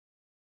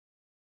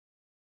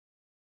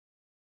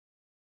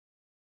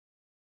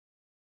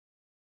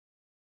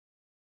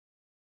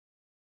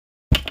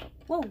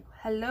Whoa,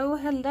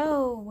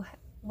 hello.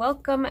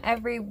 Welcome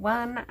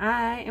everyone.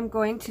 I am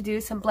going to do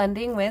some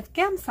blending with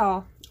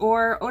Gamsol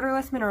or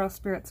odorless mineral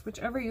spirits,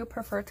 whichever you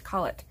prefer to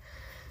call it.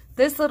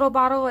 This little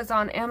bottle is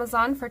on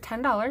Amazon for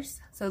 $10.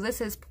 So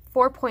this is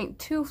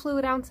 4.2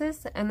 fluid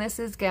ounces and this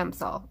is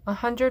Gamsol,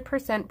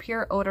 100%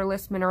 pure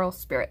odorless mineral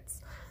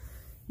spirits.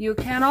 You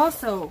can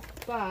also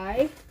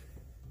buy,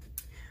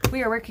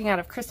 we are working out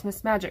of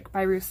Christmas Magic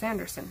by Ruth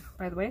Sanderson,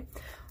 by the way,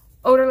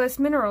 odorless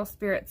mineral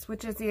spirits,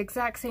 which is the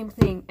exact same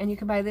thing, and you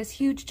can buy this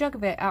huge jug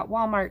of it at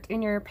Walmart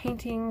in your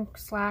painting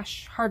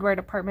 / hardware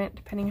department,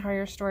 depending how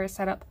your store is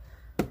set up,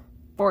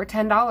 for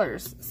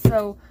 $10.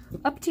 So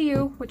up to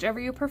you, whichever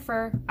you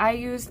prefer. I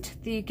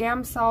used the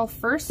Gamsol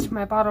first.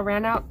 My bottle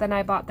ran out, then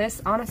I bought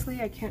this.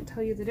 Honestly, I can't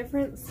tell you the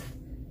difference.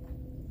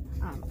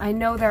 I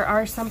know there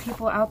are some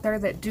people out there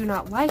that do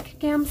not like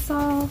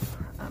Gamsol.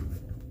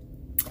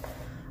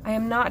 I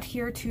am not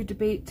here to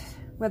debate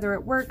whether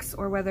it works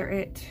or whether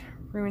it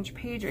ruins your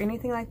page or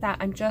anything like that.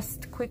 I'm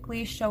just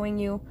quickly showing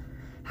you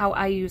how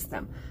I use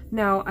them.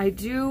 Now, I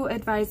do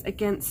advise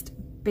against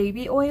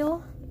baby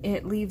oil.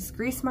 It leaves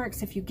grease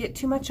marks. If you get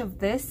too much of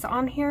this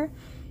on here,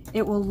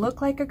 it will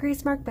look like a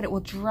grease mark, but it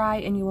will dry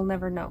and you will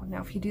never know.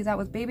 Now, if you do that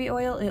with baby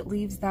oil, it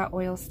leaves that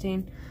oil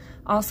stain.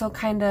 Also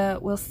kind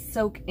of will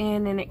soak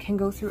in and it can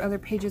go through other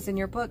pages in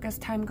your book as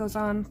time goes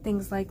on,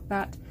 things like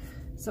that.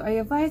 So I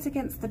advise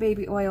against the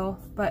baby oil,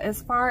 but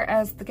as far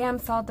as the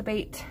Gamsol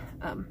debate,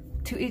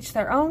 to each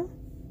their own.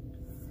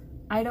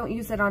 I don't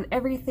use it on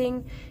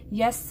everything.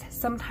 Yes,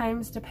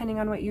 sometimes depending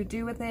on what you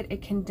do with it,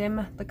 it can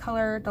dim the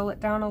color, dull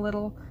it down a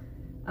little.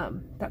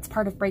 That's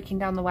part of breaking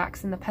down the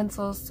wax in the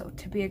pencils, so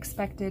to be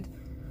expected.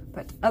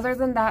 But other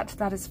than that,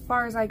 that is as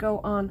far as I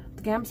go on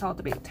the Gamsol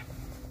debate.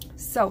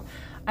 So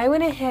I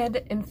went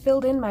ahead and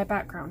filled in my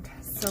background.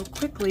 So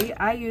quickly,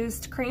 I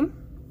used cream,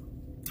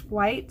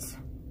 white,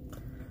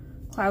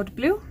 cloud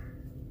blue,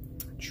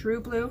 true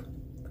blue,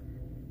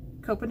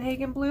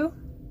 Copenhagen blue,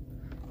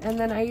 and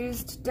then I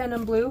used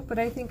denim blue, but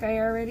I think I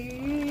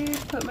already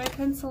put my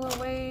pencil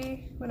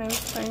away when I was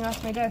clearing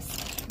off my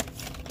desk.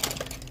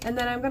 And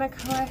then I'm going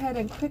to go ahead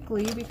and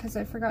quickly, because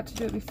I forgot to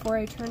do it before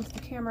I turned the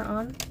camera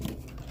on,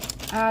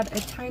 add a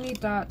tiny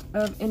dot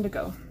of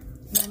indigo.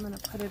 And I'm going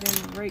to put it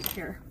in right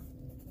here.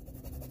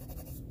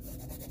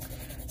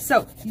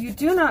 So, you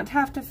do not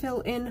have to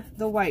fill in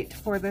the white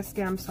for this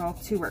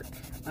Gamsol to work.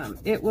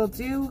 It will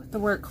do the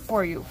work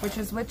for you, which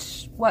is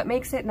what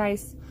makes it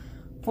nice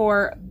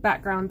for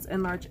backgrounds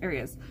in large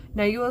areas.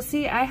 Now you will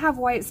see I have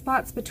white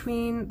spots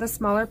between the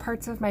smaller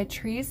parts of my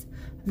trees.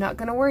 I'm not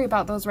going to worry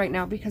about those right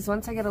now because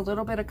once I get a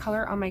little bit of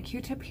color on my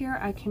Q-tip here,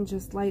 I can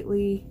just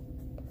lightly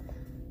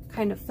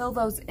kind of fill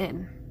those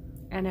in,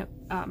 and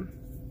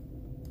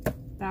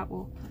that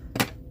will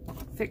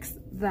fix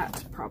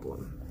that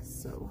problem.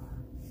 So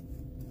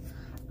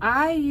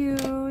I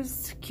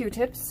use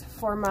Q-tips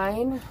for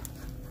mine.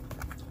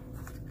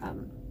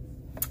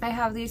 I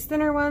have these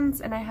thinner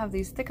ones and I have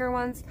these thicker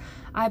ones.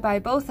 I buy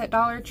both at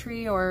Dollar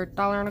Tree or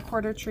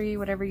 $1.25 Tree,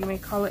 whatever you may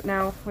call it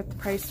now with the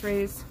price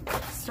raise.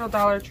 Still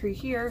Dollar Tree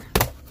here,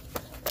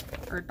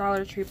 or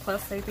Dollar Tree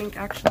Plus, I think,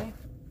 actually.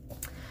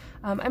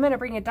 I'm going to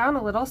bring it down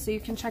a little so you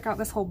can check out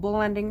this whole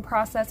blending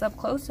process up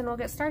close and we'll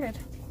get started.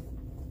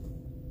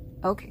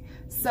 Okay,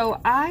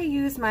 so I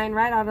use mine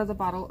right out of the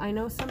bottle. I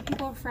know some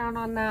people frown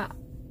on that.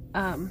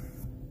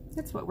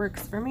 It's what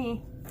works for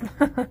me.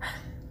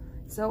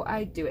 So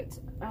I do it.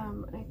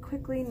 I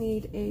quickly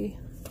need a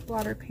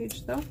blotter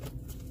page though.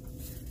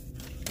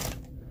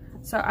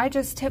 So I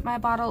just tip my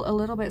bottle a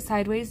little bit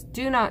sideways.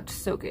 Do not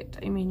soak it.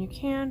 I mean, you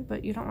can,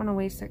 but you don't want to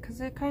waste it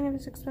because it kind of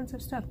is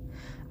expensive stuff.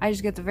 I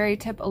just get the very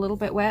tip a little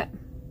bit wet.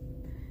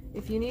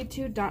 If you need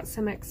to, dot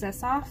some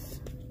excess off.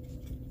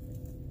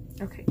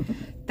 Okay,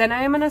 then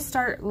I am going to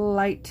start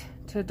light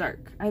to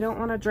dark. I don't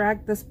want to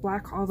drag this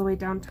black all the way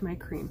down to my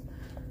cream.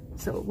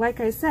 So like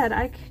I said,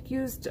 I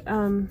used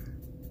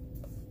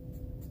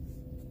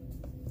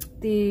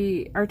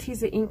the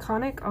Arteza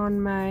Inconic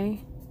on my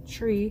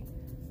tree,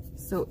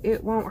 so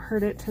it won't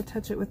hurt it to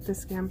touch it with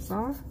this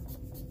Gamsol.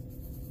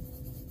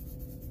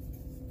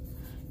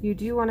 You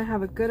do want to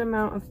have a good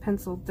amount of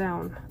pencil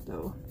down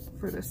though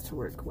for this to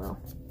work well.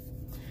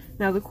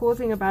 Now the cool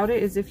thing about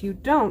it is if you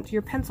don't,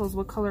 your pencils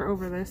will color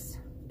over this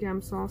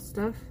Gamsol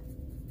stuff.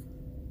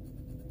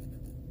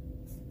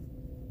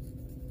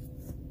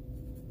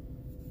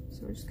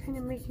 So we're just kind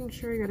of making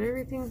sure I got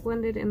everything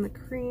blended in the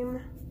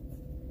cream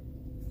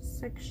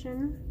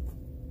section.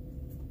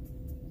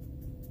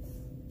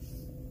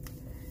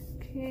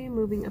 Okay,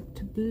 moving up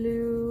to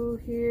blue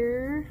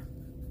here.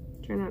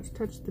 Try not to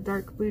touch the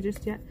dark blue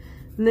just yet.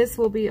 And this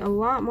will be a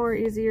lot more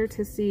easier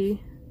to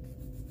see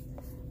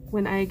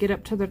when I get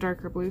up to the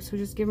darker blue. So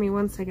just give me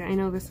 1 second. I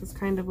know this is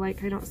kind of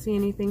like I don't see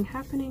anything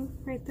happening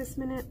right this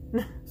minute.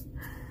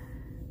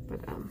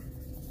 But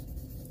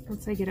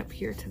once I get up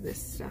here to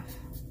this stuff,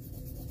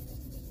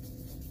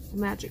 the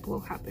magic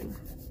will happen.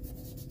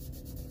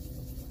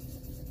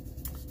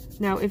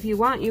 Now, if you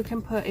want, you can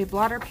put a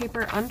blotter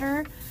paper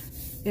under.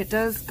 It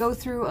does go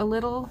through a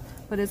little,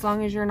 but as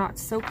long as you're not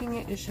soaking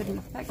it, it shouldn't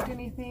affect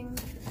anything.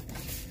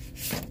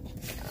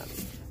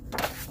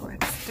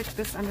 stick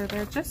this under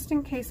there just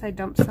in case I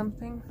dump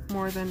something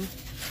more than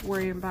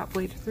worrying about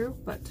blade through,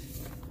 but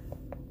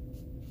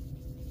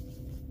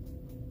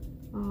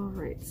all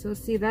right, so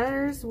see,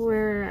 there's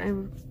where I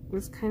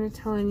was kind of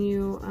telling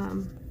you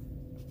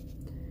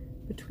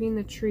between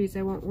the trees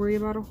I won't worry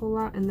about a whole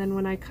lot, and then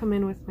when I come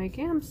in with my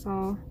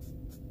Gamsol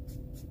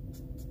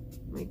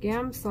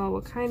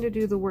will kind of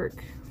do the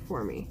work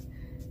for me.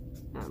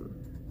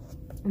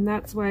 And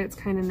that's why it's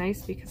kind of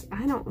nice, because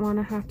I don't want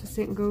to have to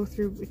sit and go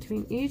through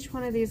between each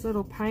one of these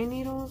little pine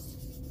needles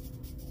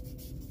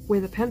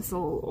with a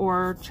pencil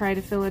or try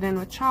to fill it in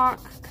with chalk,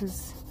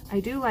 because I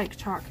do like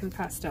chalk and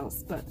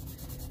pastels, but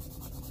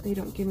they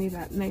don't give me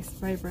that nice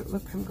vibrant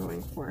look I'm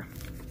going for.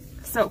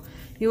 So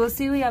you will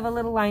see we have a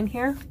little line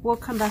here. We'll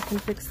come back and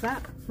fix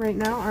that. Right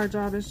now our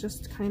job is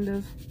just kind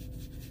of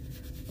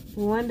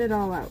blend it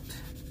all out.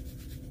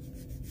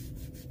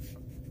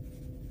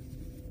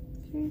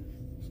 Okay.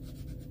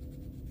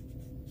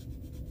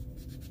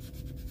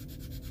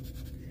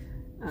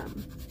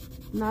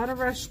 Not a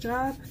rush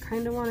job,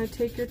 kind of want to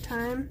take your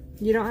time.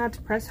 You don't have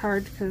to press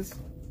hard because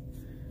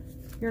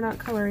you're not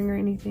coloring or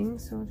anything,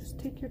 so just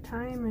take your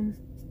time and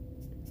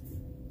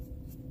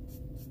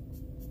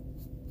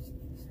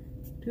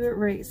do it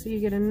right so you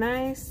get a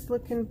nice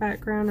looking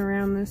background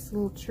around this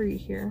little tree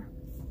here.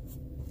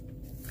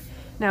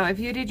 Now if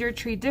you did your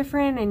tree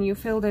different and you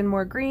filled in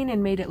more green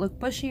and made it look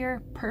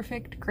bushier,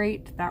 perfect,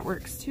 great, that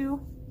works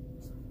too.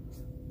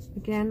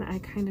 Again, I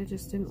kind of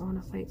just didn't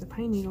want to fight the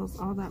pine needles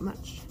all that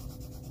much.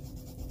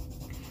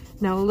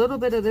 Now a little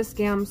bit of this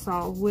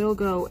Gamsol will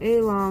go a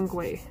long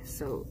way.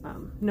 So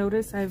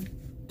notice I've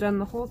done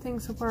the whole thing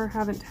so far,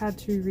 haven't had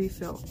to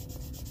refill.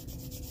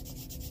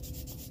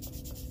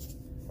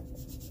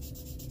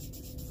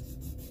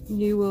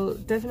 You will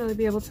definitely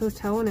be able to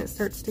tell when it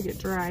starts to get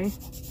dry,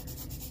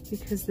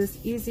 because this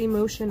easy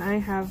motion I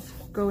have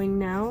going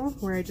now,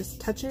 where I just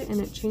touch it and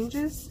it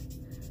changes,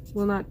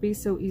 will not be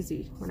so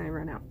easy when I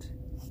run out.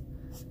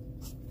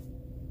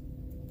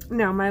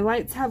 Now my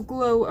lights have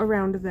glow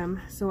around them,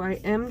 so I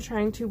am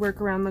trying to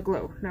work around the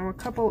glow. Now a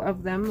couple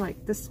of them,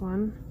 like this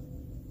one,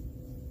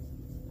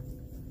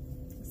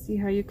 see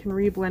how you can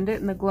reblend it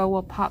and the glow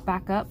will pop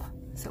back up,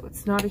 so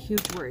it's not a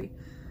huge worry.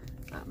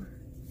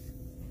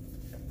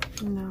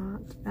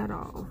 Not at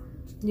all.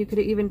 You could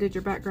have even did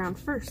your background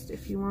first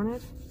if you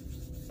wanted.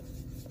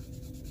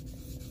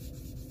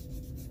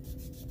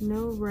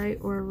 No right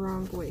or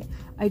wrong way.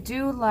 I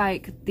do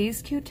like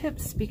these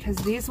Q-tips because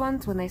these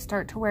ones, when they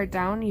start to wear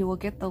down, you will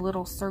get the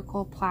little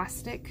circle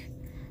plastic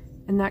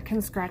and that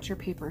can scratch your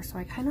paper. So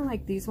I kind of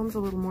like these ones a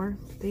little more,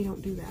 but they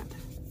don't do that.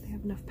 They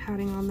have enough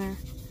padding on there.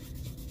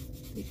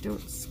 They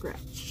don't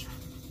scratch.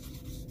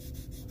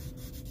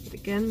 But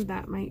again,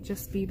 that might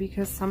just be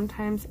because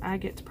sometimes I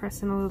get to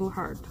pressing a little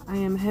hard. I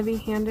am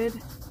heavy-handed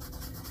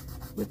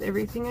with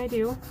everything I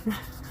do.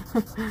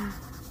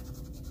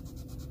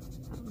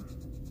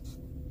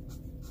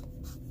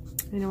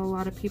 I know a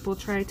lot of people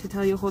try to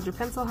tell you hold your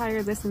pencil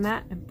higher, this and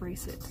that.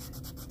 Embrace it.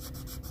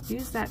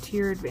 Use that to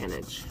your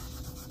advantage.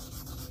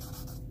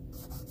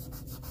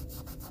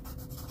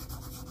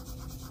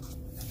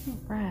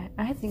 Alright,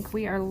 I think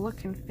we are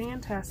looking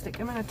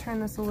fantastic. I'm going to turn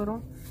this a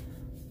little.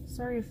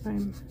 Sorry if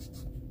I'm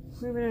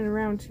moving it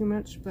around too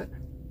much, but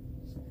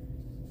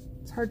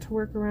it's hard to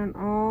work around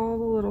all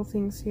the little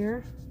things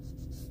here.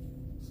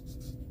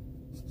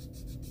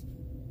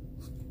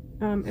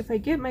 If I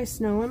get my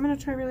snow, I'm going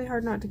to try really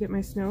hard not to get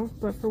my snow,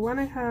 but for 1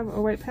 I have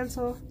a white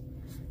pencil,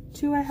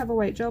 2 I have a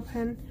white gel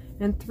pen,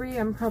 and 3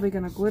 I'm probably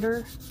going to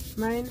glitter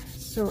mine,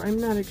 so I'm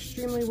not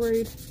extremely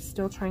worried,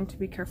 still trying to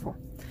be careful.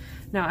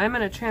 Now I'm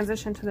going to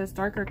transition to this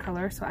darker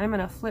color, so I'm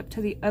going to flip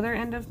to the other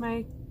end of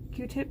my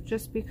Q-tip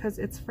just because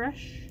it's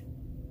fresh.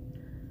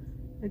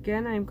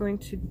 Again, I'm going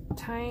to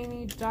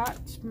tiny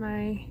dot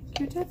my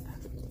Q-tip.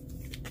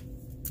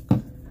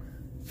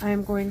 I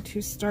am going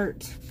to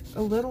start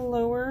a little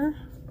lower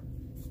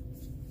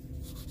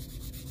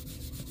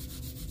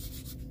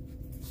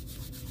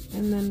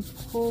and then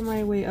pull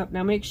my way up.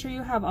 Now make sure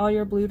you have all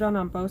your blue done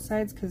on both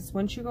sides, because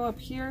once you go up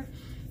here,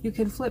 you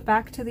can flip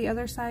back to the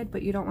other side,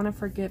 but you don't want to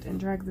forget and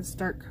drag this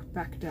dark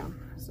back down.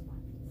 So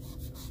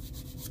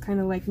it's kind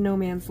of like no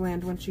man's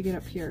land once you get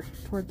up here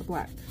toward the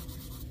black.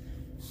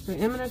 So I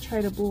am going to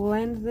try to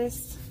blend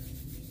this.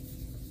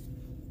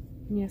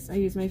 Yes, I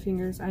use my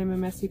fingers. I'm a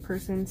messy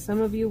person.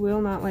 Some of you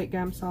will not like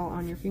Gamsol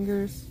on your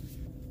fingers.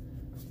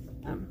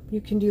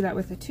 You can do that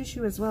with a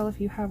tissue as well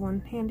if you have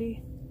one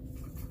handy.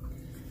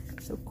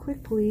 So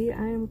quickly,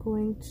 I am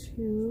going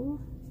to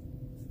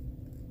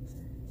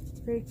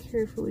very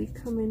carefully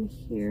come in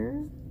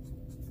here.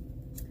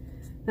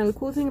 Now the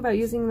cool thing about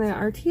using the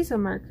Arteza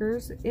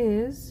markers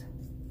is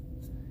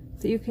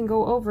that you can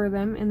go over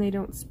them and they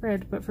don't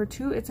spread, but for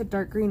 2 it's a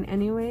dark green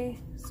anyway,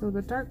 so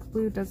the dark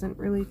blue doesn't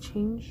really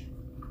change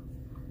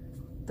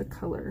the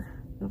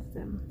color of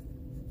them.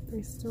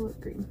 They still look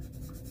green.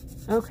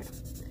 Okay.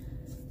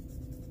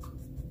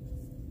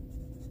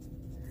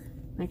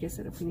 Like I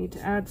said, if we need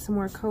to add some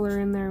more color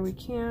in there, we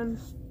can.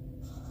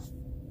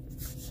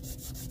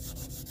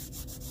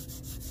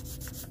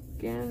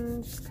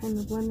 Again, just kind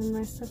of blending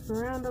my stuff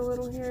around a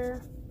little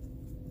here.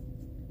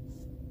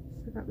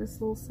 I got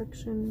this little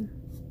section.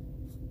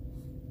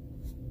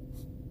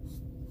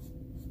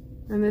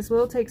 And this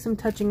will take some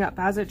touching up.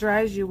 As it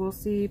dries, you will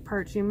see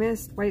parts you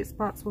missed. White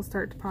spots will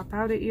start to pop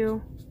out at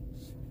you.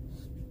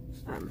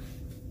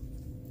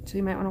 So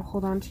you might want to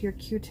hold on to your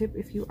Q-tip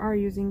if you are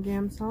using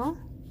Gamsol.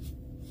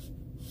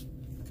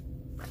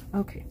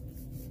 Okay.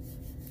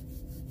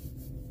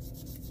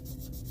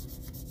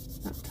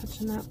 Not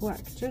touching that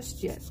black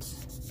just yet.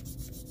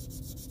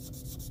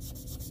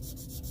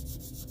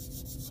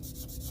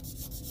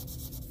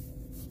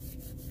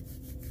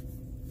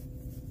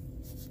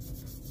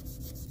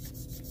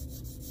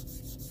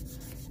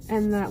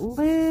 And that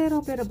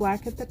little bit of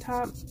black at the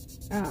top,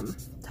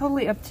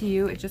 totally up to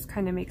you. It just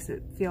kind of makes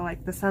it feel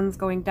like the sun's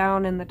going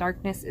down and the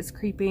darkness is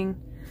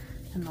creeping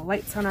and the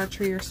lights on our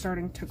tree are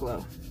starting to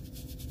glow.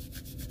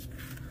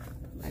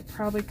 I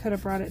probably could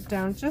have brought it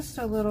down just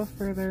a little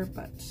further,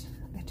 but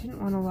I didn't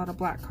want a lot of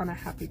black on a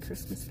happy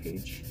Christmas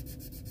page.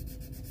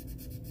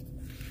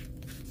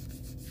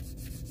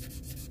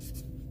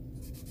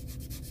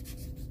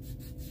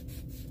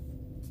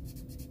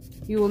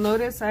 You will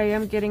notice I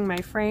am getting my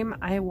frame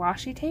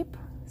washi tape,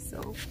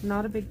 so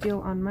not a big deal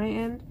on my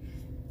end.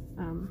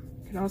 You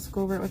could also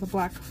go over it with a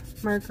black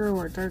marker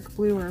or dark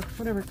blue or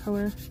whatever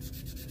color.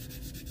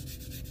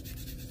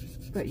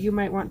 But you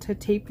might want to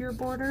tape your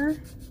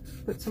border,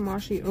 put some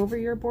washi over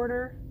your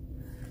border,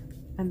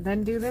 and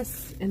then do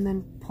this, and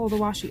then pull the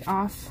washi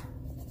off,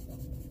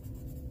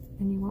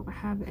 and you won't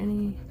have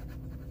any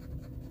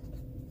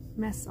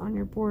mess on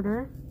your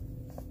border.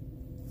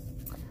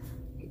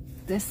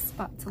 This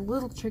spot's a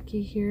little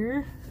tricky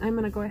here. I'm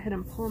gonna go ahead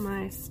and pull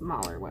my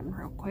smaller one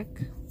real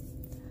quick.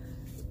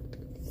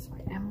 So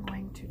I am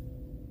going to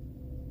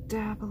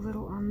dab a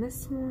little on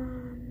this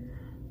one.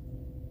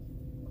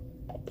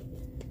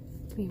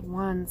 Give me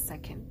 1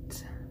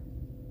 second.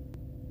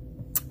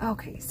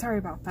 Okay, sorry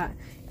about that.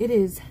 It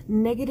is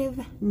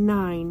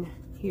 -9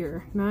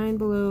 here, 9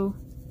 below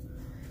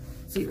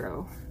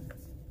 0.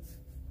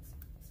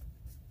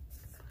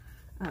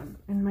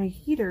 And my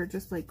heater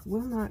just like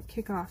will not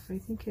kick off. I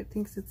think it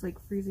thinks it's like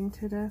freezing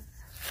to death.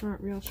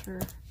 Not real sure,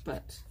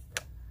 but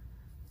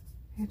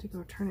I had to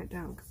go turn it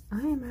down because I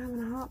am having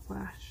a hot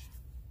flash.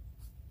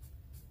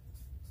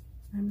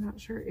 I'm not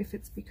sure if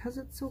it's because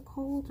it's so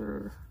cold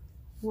or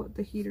what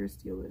the heater's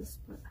deal is,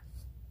 but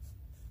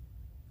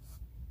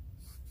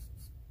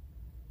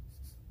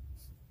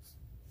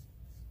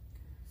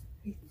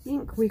I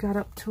think we got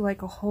up to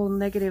like a whole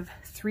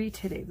 -3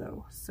 today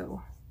though,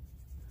 so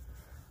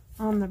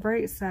on the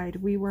bright side,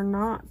 we were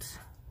not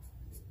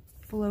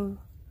below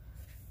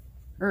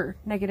or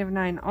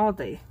 -9 all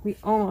day. We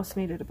almost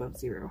made it above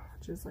 0,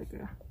 which is like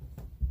a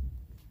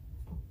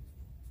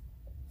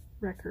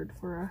record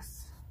for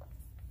us.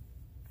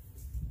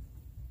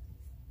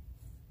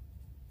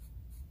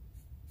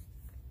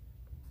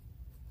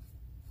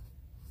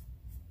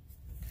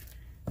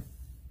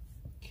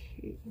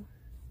 Okay.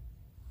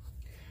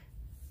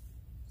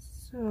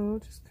 So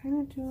just kind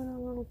of doing a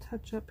little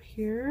touch up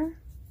here.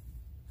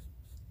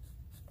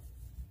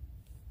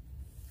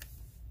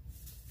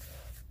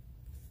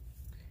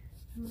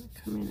 I'm going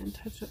to come in and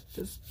touch up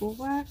this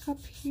black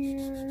up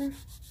here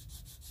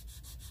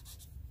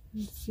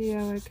and see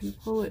how I can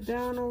pull it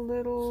down a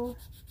little,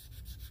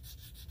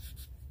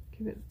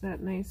 give it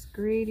that nice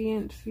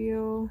gradient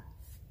feel.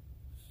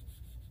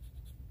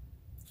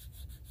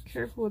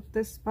 Careful with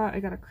this spot, I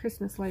got a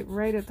Christmas light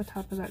right at the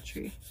top of that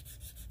tree.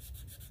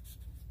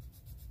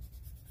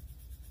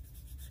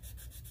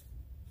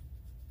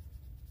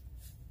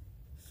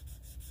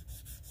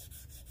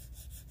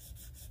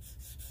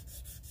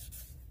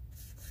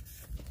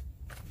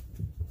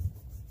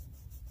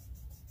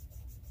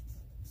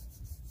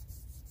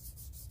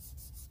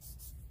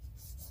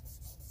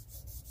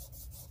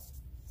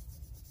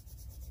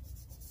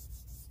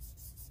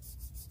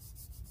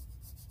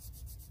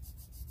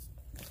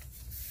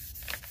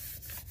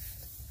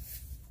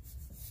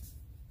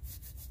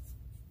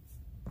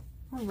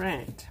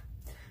 Alright,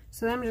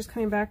 so then I'm just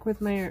coming back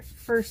with my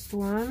first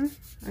one.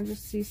 I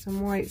just see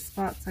some white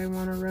spots I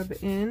want to rub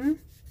in.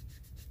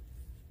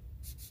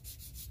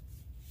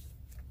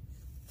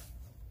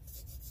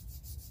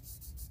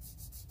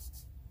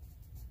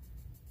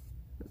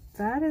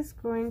 That is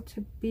going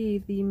to be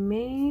the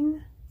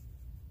main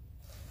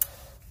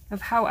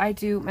of how I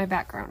do my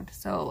background.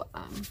 So,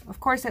 of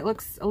course it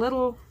looks a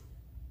little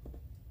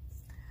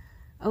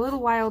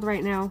wild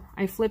right now.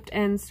 I flipped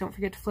ends. Don't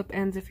forget to flip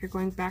ends if you're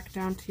going back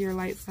down to your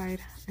light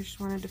side. I just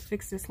wanted to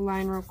fix this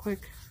line real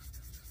quick.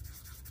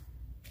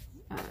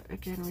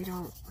 Again, we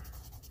don't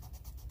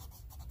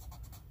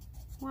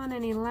want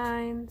any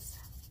lines.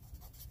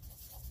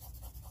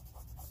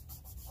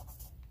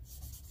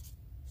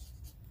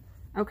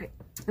 Okay,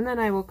 and then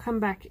I will come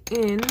back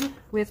in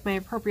with my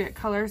appropriate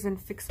colors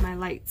and fix my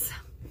lights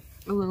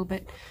a little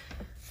bit.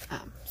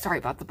 Sorry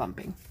about the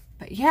bumping.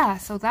 But yeah,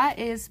 so that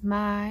is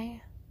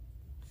my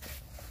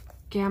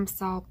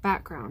Gamsol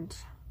background.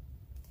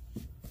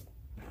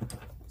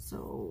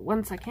 So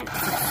 1 second,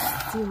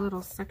 see a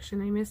little section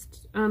I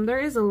missed. There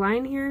is a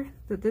line here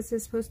that this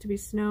is supposed to be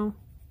snow.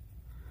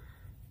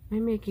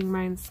 I'm making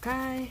mine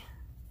sky.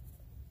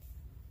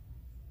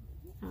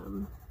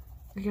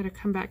 I gotta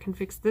come back and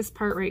fix this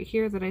part right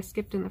here that I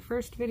skipped in the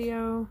first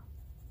video.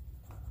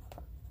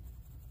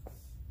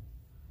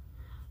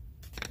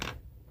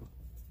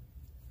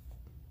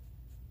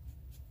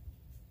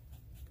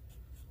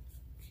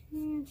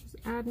 Okay, just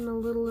adding a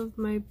little of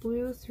my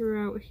blue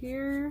throughout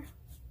here.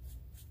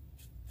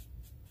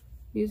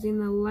 Using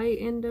the light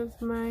end of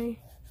my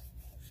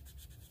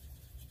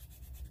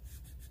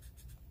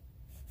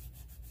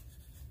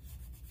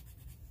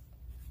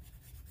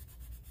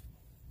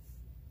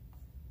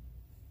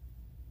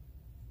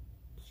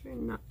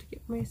trying not to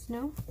get my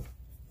snow.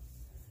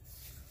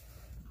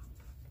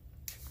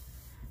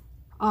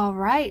 All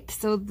right,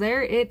 so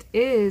there it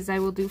is. I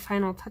will do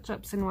final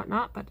touch-ups and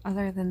whatnot, but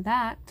other than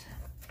that,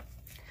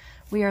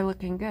 we are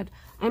looking good.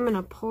 I'm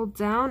gonna pull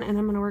down and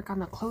I'm gonna work on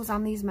the clothes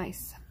on these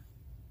mice.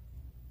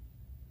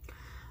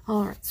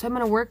 All right, so I'm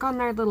gonna work on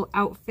their little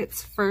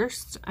outfits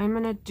first. I'm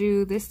gonna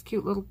do this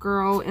cute little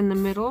girl in the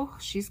middle.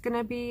 She's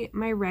gonna be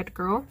my red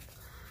girl.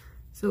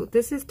 So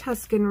this is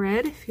Tuscan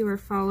red, if you are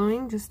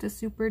following, just a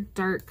super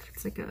dark,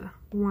 it's like a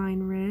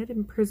wine red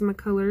in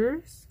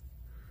Prismacolors.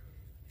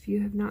 If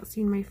you have not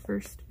seen my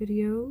first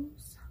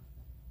videos.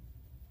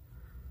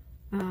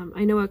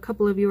 I know a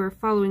couple of you are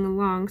following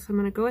along, so I'm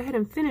going to go ahead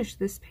and finish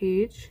this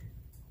page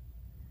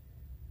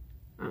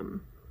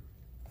on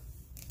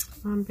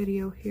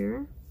video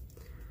here.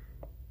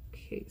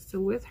 Okay, so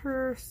with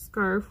her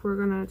scarf, we're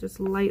going to just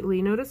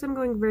lightly, notice I'm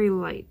going very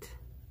light.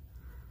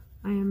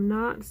 I am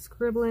not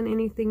scribbling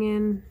anything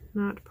in,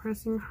 not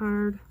pressing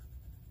hard.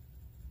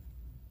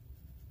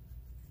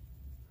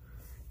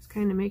 Just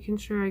kind of making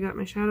sure I got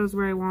my shadows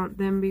where I want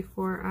them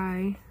before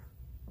I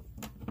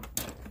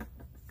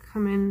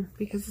come in,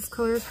 because this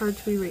color is hard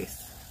to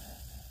erase.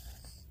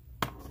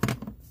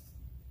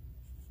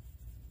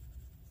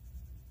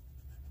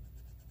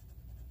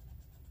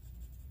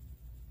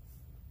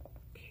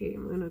 Okay,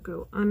 I'm gonna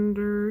go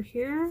under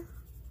here.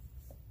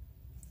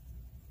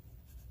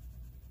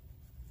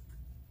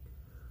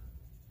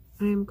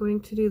 I am going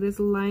to do this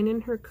line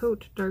in her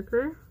coat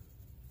darker.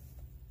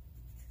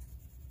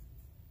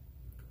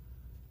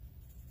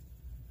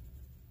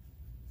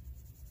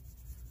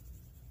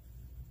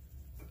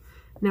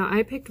 Now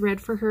I picked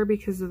red for her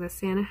because of the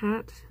Santa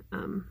hat.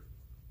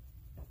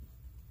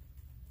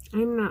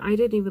 I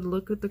didn't even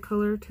look at the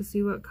color to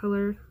see what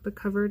color the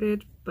cover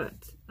did,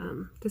 but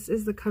this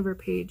is the cover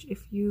page.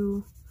 If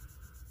you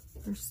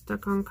are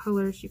stuck on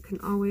colors, you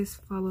can always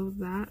follow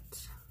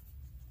that.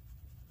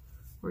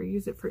 Or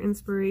use it for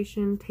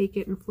inspiration, take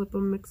it and flip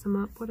them, mix them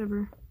up,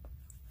 whatever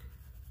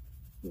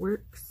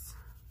works.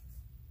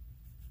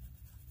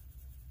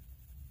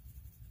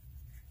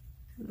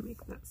 I'm gonna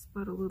make that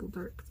spot a little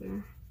dark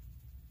there.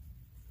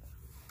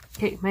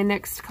 Okay, my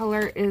next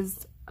color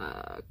is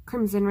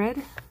crimson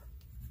red.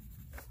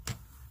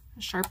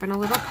 Sharpen a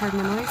little,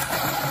 pardon the noise.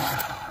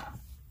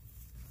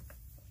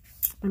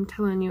 I'm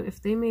telling you, if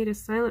they made a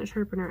silent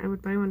sharpener, I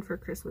would buy one for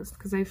Christmas,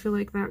 because I feel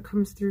like that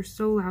comes through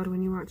so loud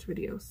when you watch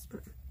videos.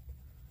 But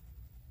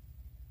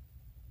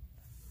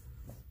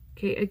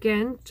okay,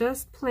 again,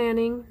 just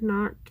planning,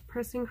 not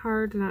pressing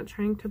hard, not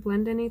trying to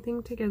blend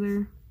anything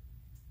together.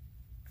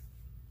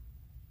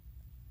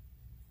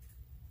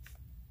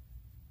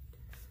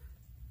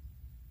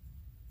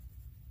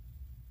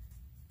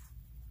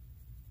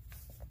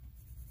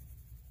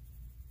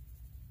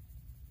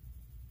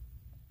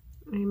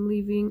 I'm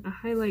leaving a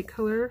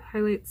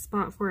highlight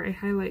spot for a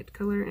highlight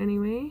color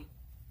anyway.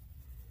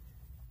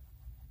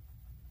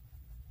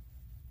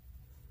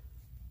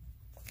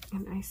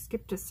 And I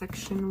skipped a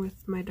section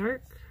with my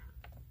dark.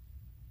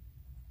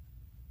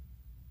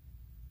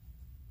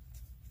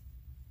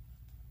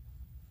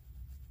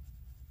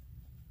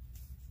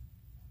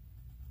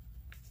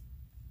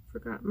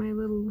 Forgot my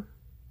little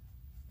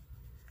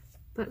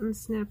button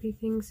snappy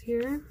things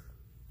here.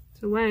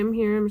 So while I'm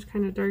here, I'm just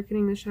kind of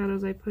darkening the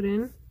shadows I put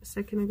in a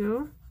second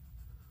ago.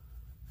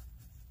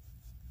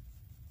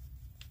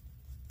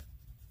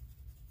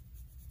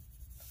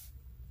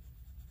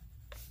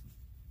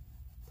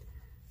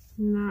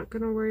 Not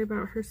gonna worry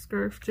about her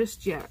scarf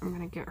just yet. I'm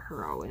gonna get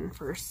her all in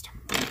first.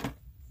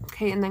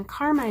 Okay, and then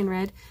carmine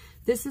red.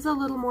 This is a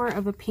little more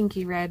of a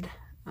pinky red.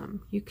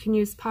 You can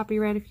use poppy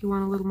red if you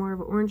want a little more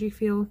of an orangey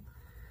feel.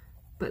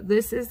 But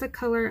this is the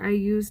color I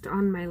used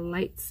on my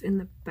lights in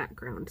the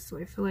background, so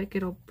I feel like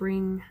it'll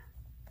bring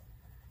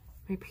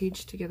my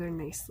page together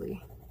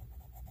nicely.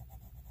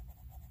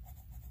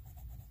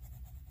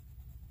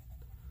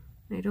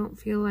 I don't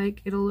feel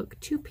like it'll look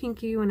too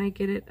pinky when I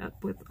get it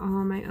up with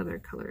all my other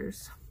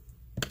colors.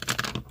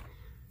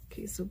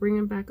 Okay, so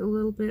bringing back a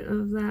little bit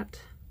of that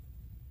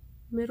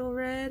middle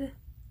red.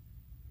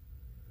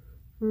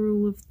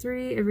 Rule of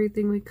 3,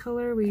 everything we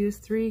color, we use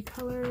 3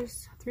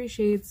 colors, 3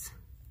 shades.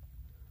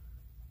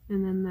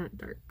 And then that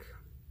dark.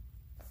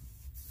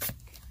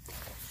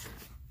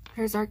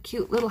 There's our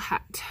cute little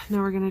hat. Now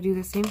we're going to do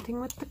the same thing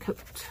with the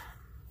coat.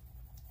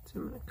 So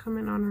I'm going to come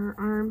in on her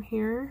arm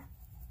here.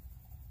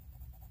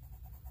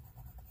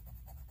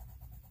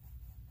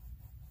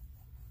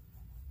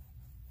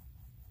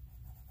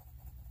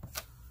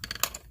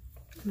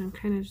 And I'm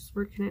kind of just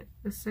working it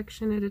a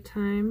section at a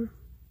time.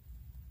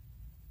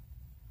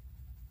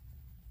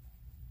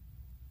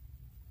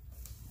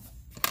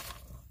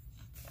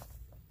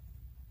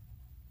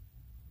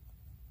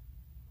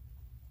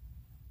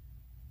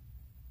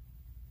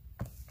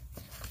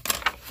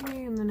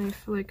 Okay, and then I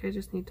feel like I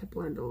just need to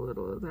blend a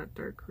little of that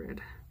dark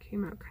red.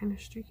 Came out kind of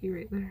streaky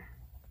right there.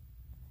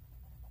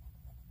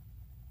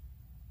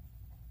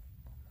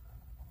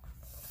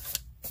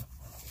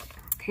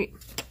 Okay.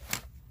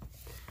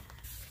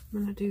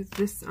 I'm going to do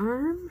this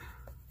arm.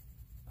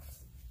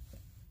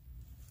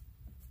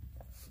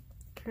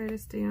 Try to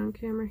stay on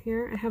camera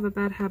here. I have a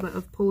bad habit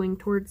of pulling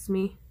towards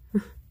me.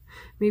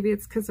 Maybe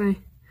it's because I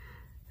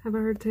have a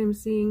hard time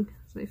seeing,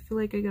 so I feel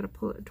like I gotta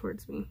pull it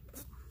towards me.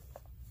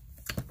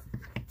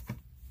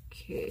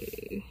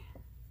 Okay.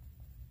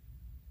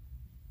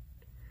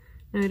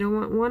 Now I don't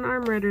want one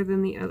arm redder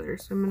than the other,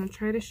 so I'm going to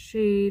try to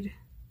shade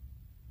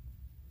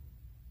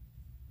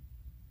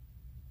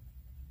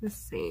the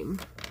same.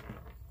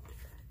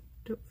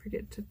 Don't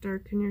forget to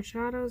darken your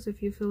shadows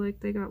if you feel like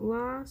they got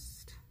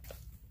lost.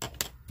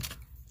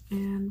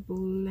 And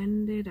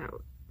blend it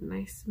out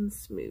nice and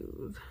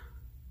smooth.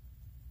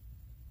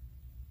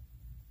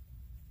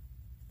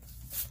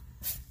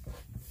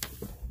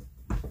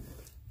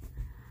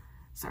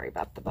 Sorry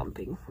about the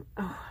bumping.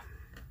 Oh,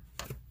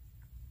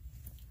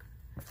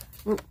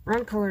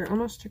 wrong color.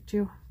 Almost tricked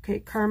you. Okay,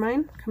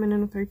 Carmine, coming in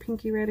with our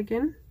pinky red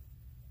again.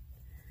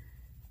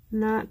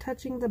 Not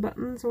touching the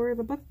buttons or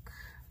the book,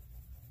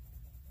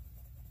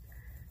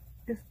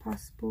 if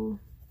possible.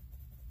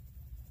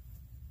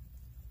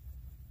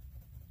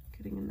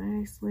 Getting a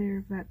nice layer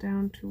of that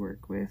down to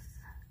work with.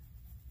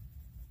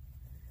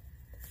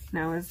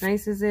 Now, as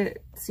nice as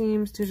it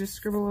seems to just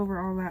scribble over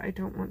all that, I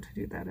don't want to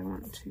do that. I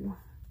want to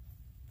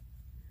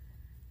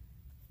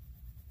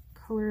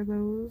color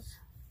those.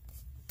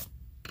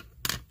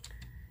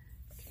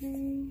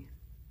 Okay.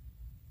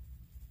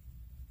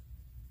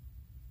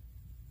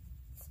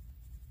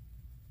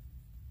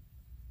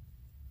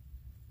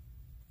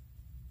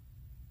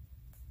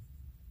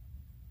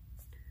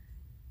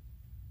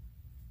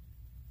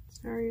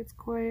 Sorry, it's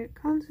quiet.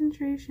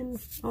 Concentration.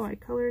 Oh, I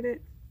colored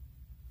it.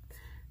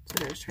 That's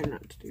what I was trying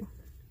not to do.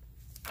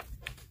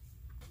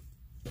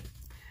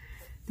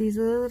 These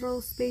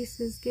little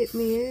spaces get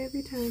me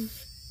every time.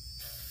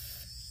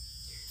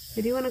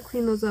 I do want to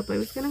clean those up. I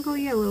was going to go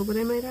yellow, but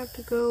I might have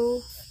to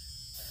go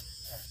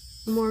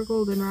more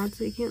goldenrod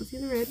so you can't see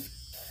the red.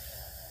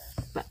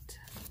 But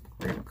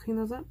we're going to clean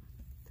those up.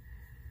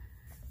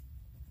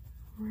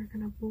 We're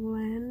going to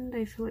blend.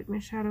 I feel like my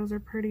shadows are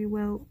pretty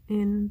well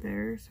in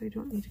there, so I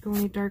don't need to go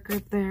any darker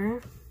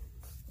there.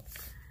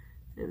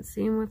 And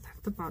same with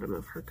the bottom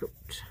of her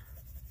coat.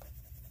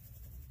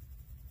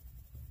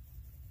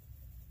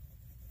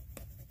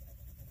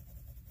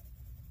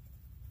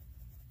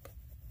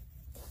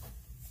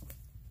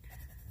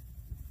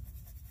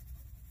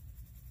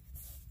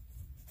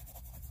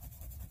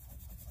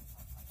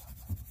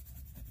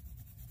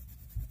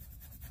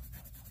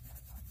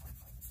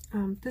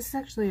 This is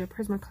actually a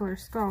Prismacolor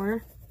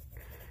Scholar.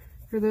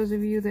 For those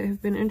of you that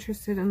have been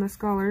interested in the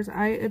Scholars,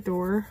 I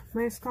adore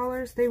my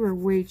Scholars. They were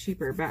way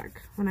cheaper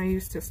back when I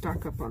used to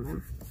stock up on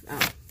them.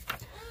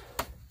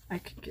 I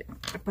could get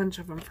a bunch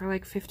of them for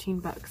like 15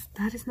 bucks.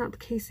 That is not the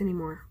case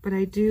anymore, but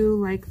I do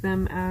like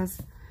them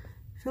as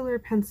filler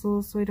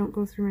pencils so I don't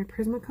go through my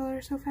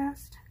Prismacolor so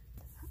fast.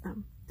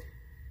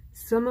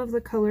 Some of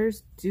the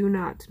colors do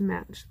not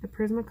match the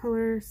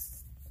Prismacolor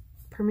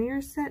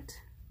Premier set.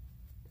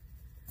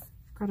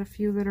 Got a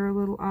few that are a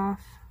little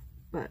off,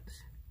 but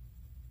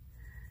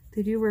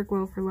they do work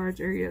well for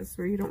large areas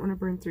where you don't want to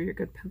burn through your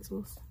good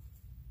pencils.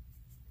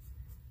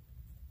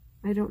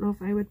 I don't know if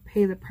I would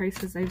pay the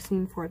prices I've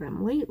seen for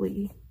them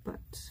lately, but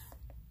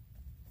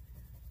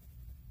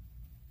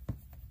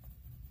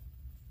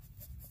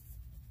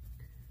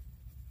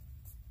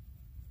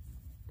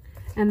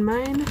and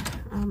mine,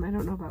 I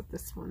don't know about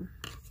this one.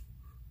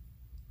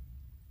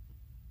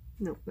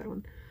 Nope, that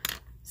one.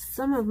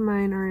 Some of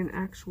mine are in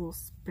actual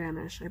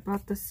Spanish. I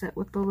bought the set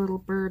with the little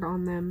bird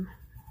on them.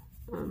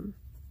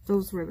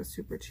 Those were the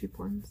super cheap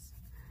ones.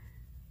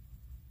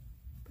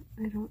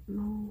 But I don't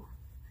know.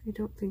 I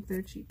don't think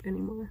they're cheap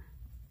anymore.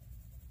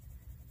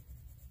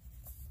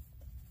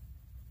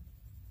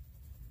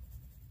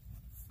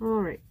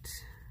 Alright.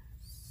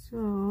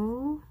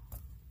 So,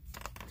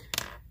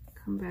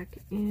 come back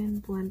in,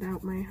 blend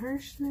out my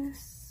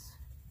harshness.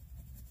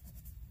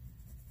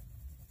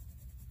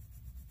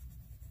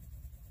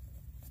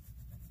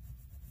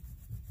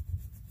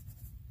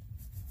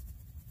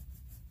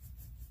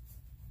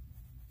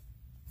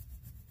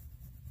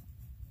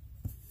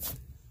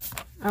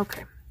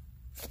 Okay,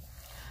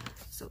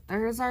 so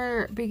there's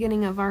our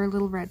beginning of our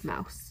little red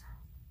mouse.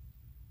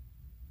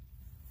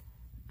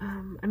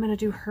 I'm going to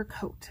do her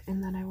coat,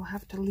 and then I will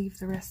have to leave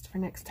the rest for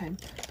next time.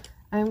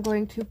 I'm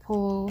going to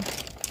pull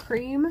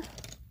cream,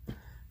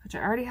 a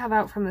which I already have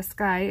out from the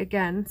sky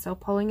again. So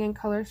pulling in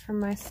colors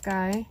from my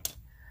sky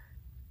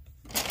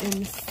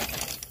and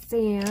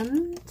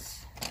sand.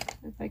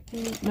 If I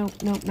can,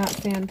 nope, not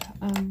sand,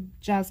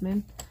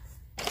 jasmine.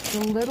 It's a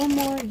little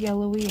more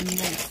yellowy and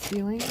nice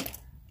feeling.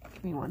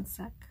 Give me one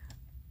sec.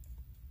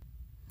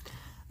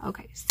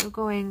 Okay, so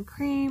going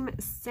cream,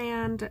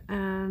 sand,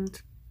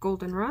 and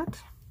goldenrod.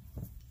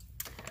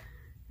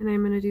 And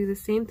I'm going to do the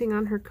same thing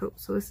on her coat.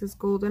 So this is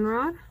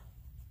goldenrod.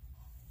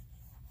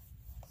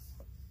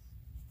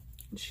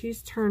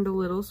 She's turned a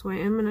little, so I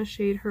am going to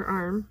shade her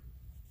arm.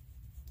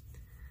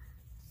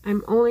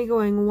 I'm only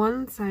going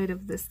one side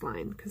of this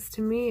line because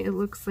to me it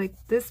looks like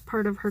this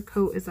part of her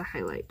coat is a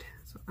highlight.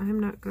 So I'm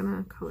not going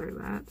to color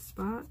that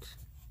spot.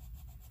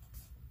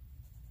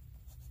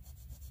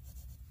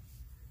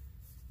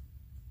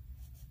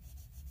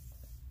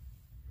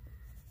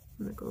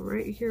 I'm going to go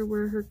right here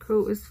where her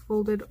coat is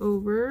folded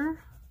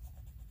over.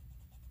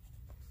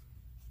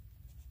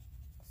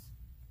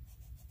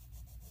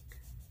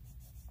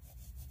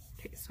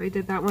 Okay, so I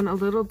did that one a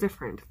little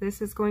different.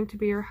 This is going to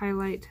be your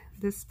highlight.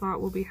 This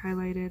spot will be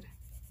highlighted.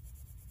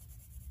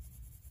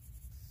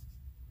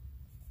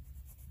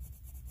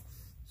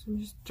 So I'm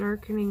just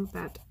darkening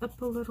that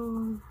up a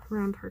little.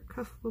 Around her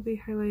cuff will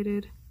be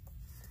highlighted.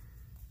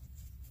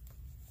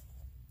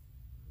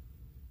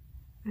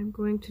 I'm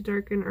going to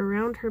darken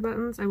around her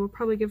buttons. I will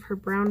probably give her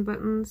brown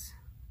buttons.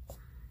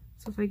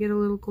 So if I get a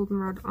little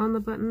goldenrod on the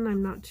button,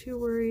 I'm not too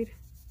worried.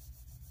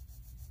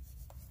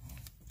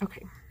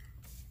 Okay.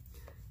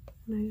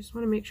 And I just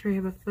want to make sure I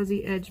have a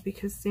fuzzy edge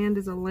because sand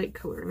is a light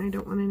color and I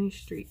don't want any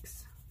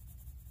streaks.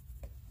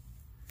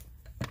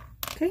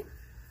 Okay.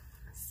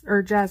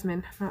 Or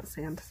jasmine, not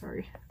sand,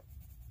 sorry.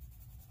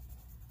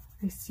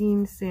 I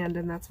seen sand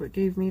and that's what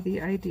gave me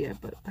the idea,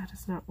 but that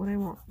is not what I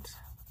want.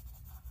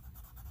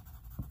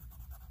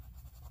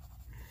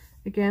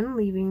 Again,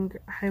 leaving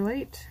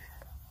highlight.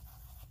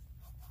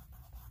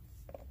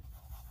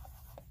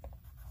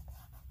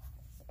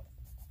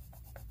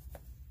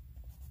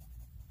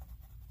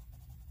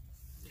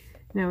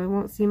 Now it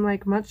won't seem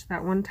like much,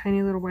 that one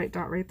tiny little white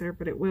dot right there,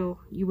 but it will,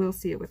 you will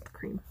see it with the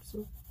cream.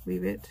 So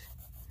leave it.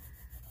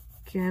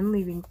 Again,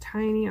 leaving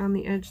tiny on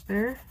the edge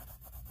there.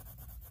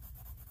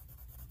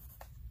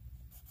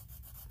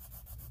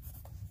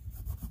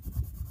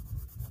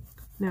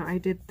 Now I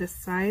did the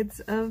sides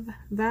of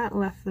that,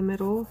 left the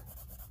middle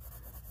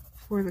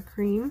for the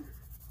cream.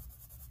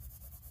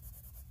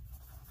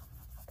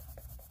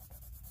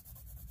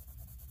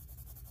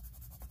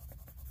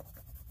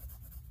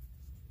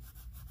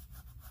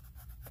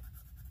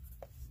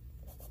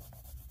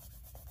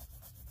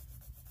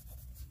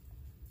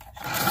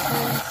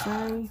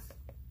 Sorry.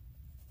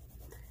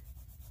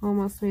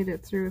 Almost made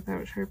it through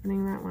without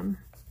sharpening that one.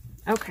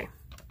 Okay.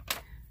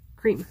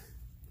 Cream.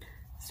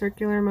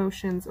 Circular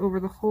motions over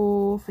the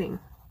whole thing.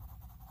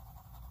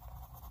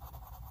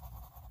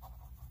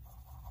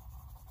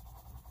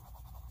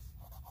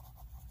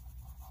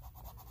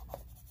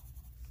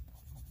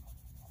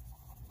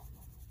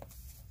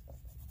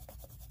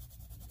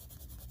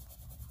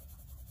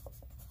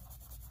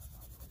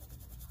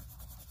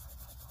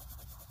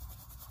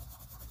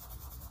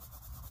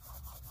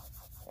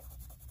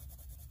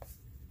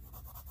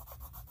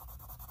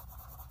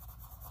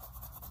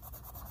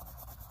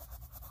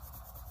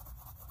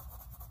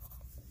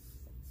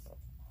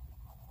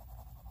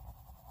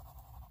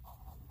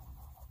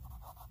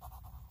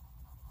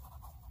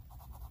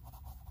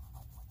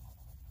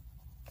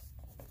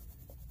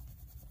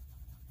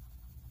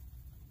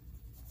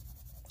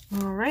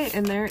 All right,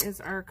 and there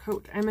is our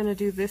coat. I'm going to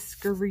do this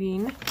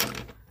green,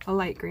 a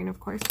light green, of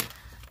course.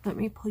 Let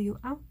me pull you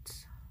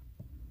out.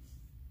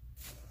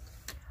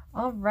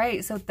 All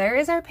right, so there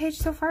is our page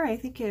so far. I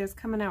think it is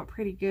coming out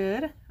pretty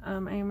good. I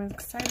am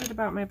excited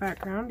about my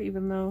background,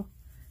 even though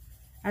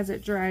as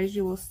it dries,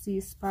 you will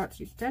see spots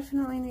you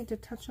definitely need to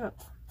touch up.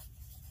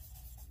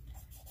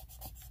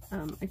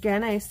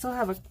 Again, I still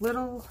have a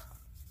little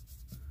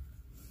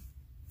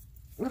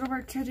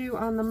work to do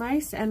on the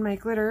mice and my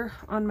glitter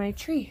on my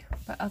tree,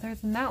 but other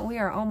than that we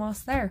are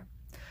almost there.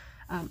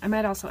 I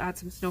might also add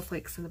some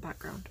snowflakes in the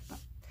background. But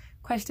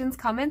questions,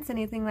 comments,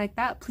 anything like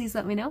that, please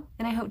let me know,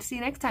 and I hope to see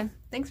you next time.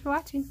 Thanks for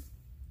watching.